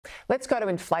Let's go to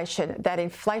inflation. That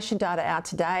inflation data out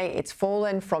today, it's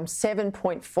fallen from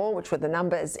 7.4, which were the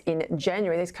numbers in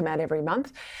January, these come out every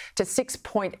month, to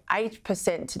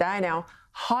 6.8% today. Now,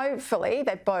 hopefully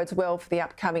that bodes well for the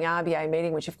upcoming RBA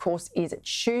meeting, which of course is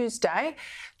Tuesday.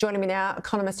 Joining me now,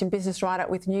 economist and business writer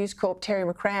with News Corp, Terry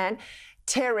McCrann.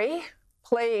 Terry,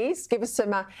 please give us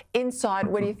some insight.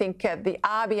 Where do you think the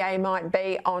RBA might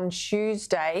be on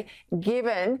Tuesday,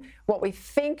 given what we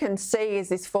think and see is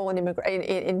this fall in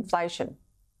inflation?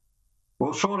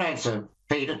 Well, short answer,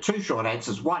 Peter, two short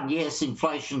answers. One, yes,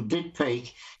 inflation did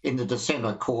peak in the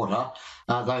December quarter.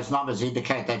 Those numbers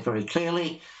indicate that very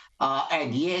clearly.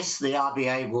 And yes, the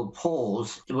RBA will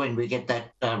pause when we get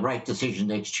that rate decision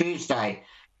next Tuesday.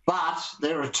 But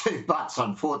there are two buts,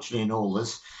 unfortunately, in all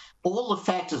this. All the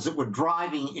factors that were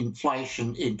driving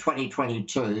inflation in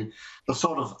 2022, the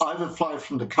sort of overflow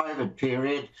from the COVID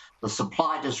period, the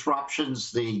supply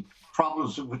disruptions, the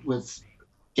problems with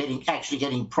actually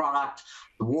getting product,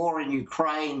 the war in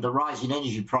Ukraine, the rising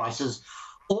energy prices,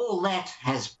 all that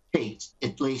has peaked,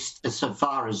 at least so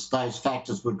far as those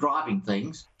factors were driving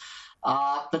things.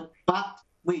 But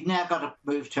we've now got to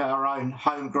move to our own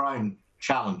homegrown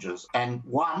challenges. And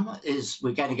one is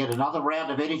we're going to get another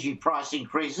round of energy price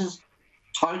increases,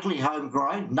 totally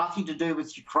homegrown, nothing to do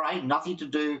with Ukraine, nothing to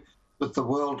do with the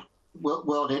world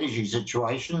energy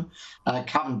situation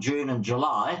come June and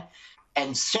July.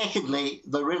 And secondly,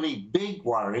 the really big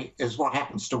worry is what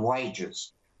happens to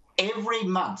wages. Every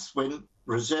month when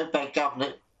Reserve Bank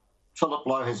Governor Philip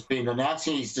Lowe has been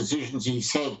announcing his decisions, he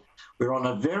said, we're on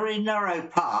a very narrow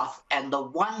path, and the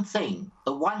one thing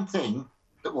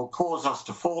that will cause us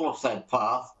to fall off that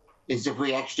path is if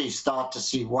we actually start to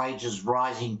see wages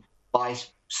rising by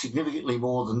significantly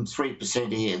more than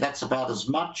 3% a year. That's about as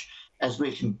much as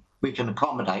we can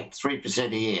accommodate,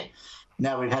 3% a year.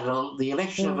 Now, we've had the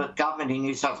election of a government in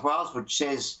New South Wales which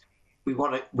says we're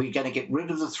going to get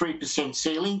rid of the 3%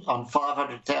 ceiling on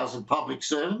 500,000 public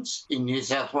servants in New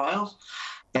South Wales.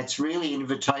 That's really an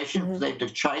invitation for them to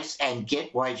chase and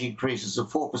get wage increases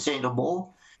of 4% or more.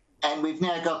 And we've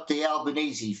now got the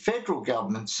Albanese federal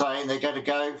government saying they're going to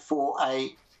go for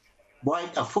a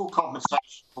full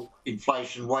compensation for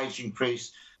inflation wage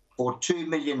increase for 2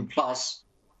 million plus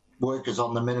workers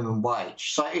on the minimum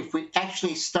wage. So if we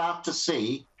actually start to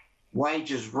see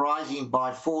wages rising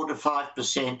by 4 to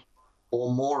 5%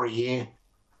 or more a year,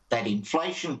 that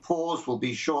inflation pause will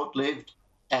be short-lived,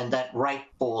 and that rate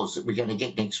pause that we're going to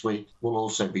get next week will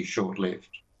also be short-lived.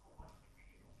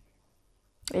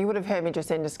 You would have heard me just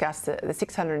then discuss the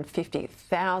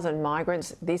 650,000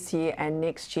 migrants this year and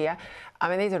next year. I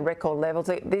mean, these are record levels.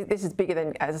 This is bigger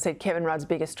than, as I said, Kevin Rudd's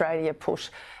big Australia push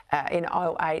in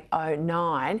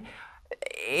 08-09.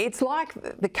 It's like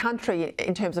the country,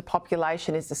 in terms of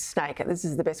population, is the snake. This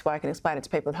is the best way I can explain it to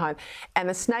people at home. And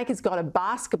the snake has got a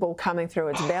basketball coming through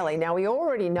its belly. Now, we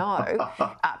already know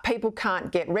people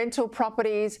can't get rental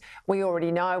properties. We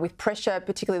already know with pressure,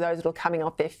 particularly those that are coming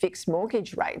off their fixed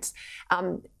mortgage rates,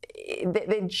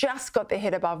 they've just got their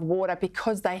head above water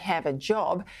because they have a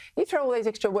job. You throw all these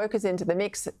extra workers into the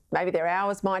mix, maybe their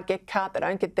hours might get cut, they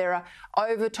don't get their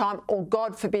overtime, or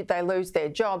God forbid they lose their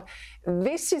job.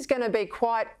 This is going to be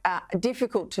quite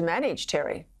difficult to manage,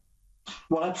 Terry.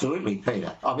 Well, absolutely,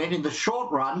 Peter. I mean, in the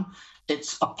short run,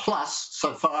 it's a plus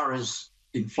so far as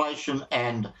inflation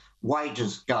and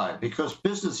wages go, because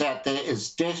business out there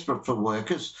is desperate for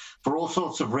workers for all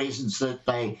sorts of reasons that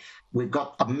we've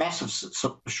got a massive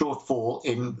shortfall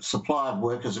in supply of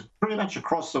workers pretty much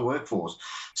across the workforce.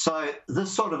 So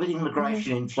this sort of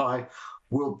immigration inflow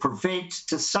will prevent,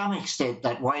 to some extent,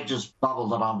 that wages bubble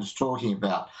that I was talking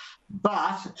about.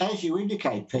 But as you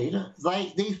indicate, Peter,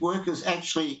 these workers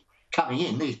actually coming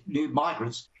in, these new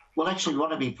migrants, will actually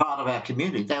want to be part of our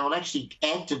community. They will actually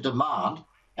add to demand,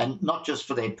 and not just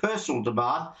for their personal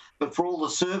demand, but for all the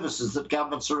services that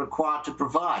governments are required to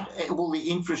provide, all the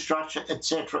infrastructure, et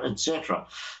cetera, et cetera.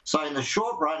 So in the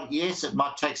short run, yes, it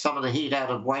might take some of the heat out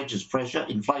of wages pressure,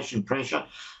 inflation pressure,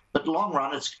 but long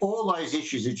run, it's all those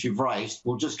issues that you've raised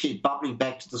will just keep bubbling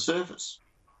back to the surface.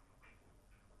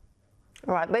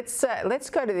 All right, let's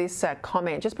go to this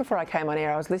comment. Just before I came on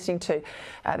air, I was listening to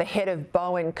the head of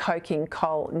Bowen Coking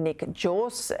Coal, Nick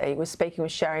Jorce. He was speaking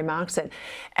with Sharry Markson,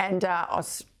 and I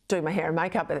was doing my hair and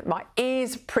makeup, and my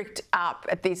ears pricked up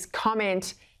at this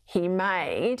comment he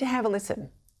made. Have a listen.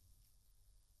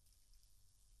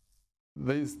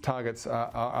 These targets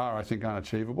are I think,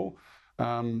 unachievable.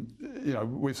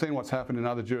 We've seen what's happened in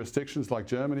other jurisdictions like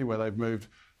Germany, where they've moved,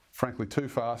 frankly, too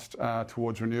fast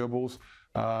towards renewables.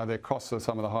 Their costs are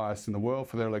some of the highest in the world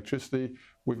for their electricity.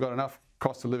 We've got enough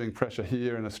cost of living pressure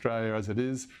here in Australia as it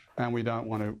is, and we don't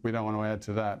want to add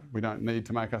to that. We don't need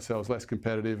to make ourselves less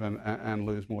competitive and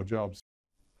lose more jobs.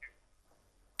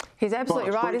 He's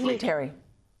absolutely right, isn't he, Terry?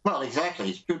 Well, exactly.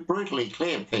 It's brutally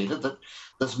clear, Peter, that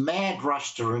this mad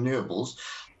rush to renewables,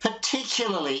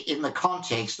 particularly in the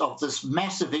context of this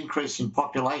massive increase in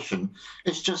population,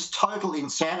 is just total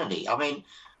insanity. I mean,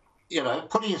 you know,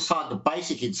 putting aside the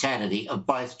basic insanity of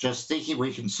both just thinking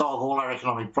we can solve all our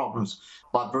economic problems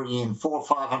by bringing in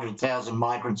 400,000 or 500,000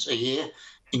 migrants a year,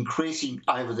 increasing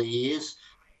over the years,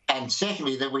 and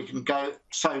secondly, that we can go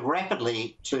so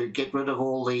rapidly to get rid of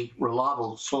all the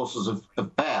reliable sources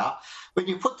of power. When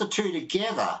you put the two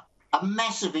together, a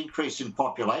massive increase in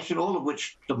population, all of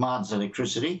which demands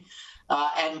electricity,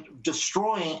 and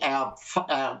destroying our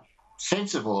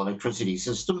sensible electricity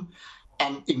system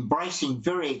and embracing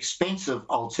very expensive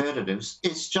alternatives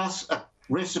is just a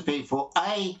recipe for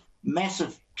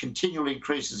massive continual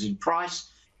increases in price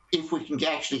if we can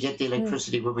actually get the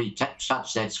electricity when we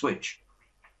touch that switch.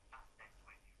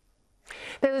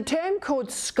 There's a term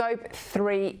called Scope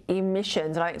 3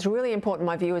 emissions, and it's really important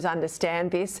my viewers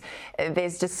understand this.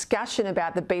 There's discussion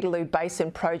about the Beetaloo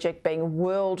Basin project being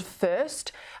world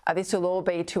first. This will all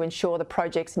be to ensure the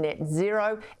project's net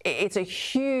zero. It's a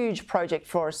huge project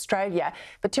for Australia.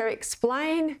 But Terry,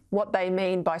 explain what they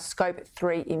mean by Scope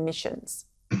 3 emissions.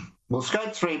 Well,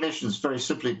 Scope 3 emissions, very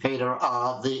simply, Peter,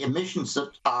 are the emissions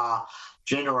that are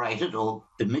generated or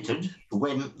emitted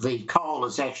when the coal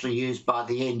is actually used by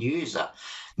the end user.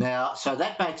 Now, so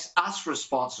that makes us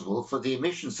responsible for the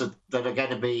emissions that are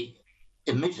going to be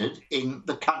emitted in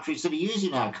the countries that are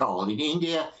using our coal, in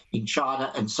India, in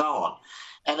China, and so on.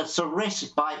 And it's a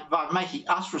risk by making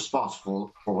us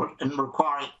responsible for it and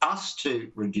requiring us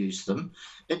to reduce them.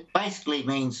 It basically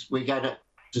means we're going to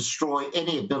destroy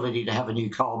any ability to have a new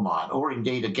coal mine or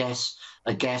indeed a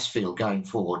gas field going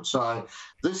forward. So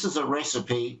this is a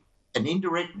recipe, an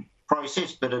indirect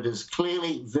process, but it is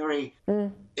clearly very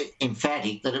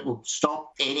emphatic that it will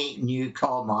stop any new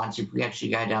coal mines if we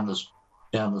actually go down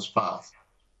this path.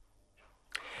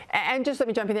 And just let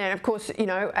me jump in there. And of course, you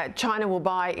know, China will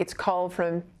buy its coal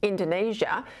from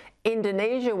Indonesia.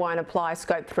 Indonesia won't apply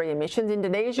Scope 3 emissions.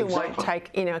 Indonesia won't take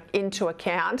into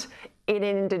account in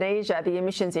Indonesia the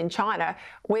emissions in China.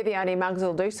 We're the only mugs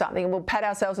that'll do something, and we'll pat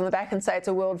ourselves on the back and say it's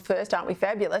a world first, aren't we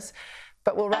fabulous?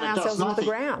 But we'll run ourselves into the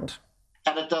ground.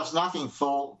 And it does nothing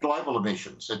for global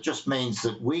emissions. It just means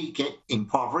that we get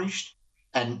impoverished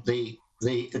and the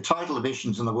total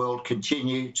emissions in the world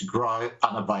continue to grow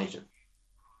unabated.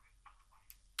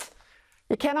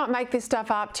 You cannot make this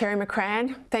stuff up, Terry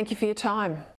McCrann. Thank you for your time.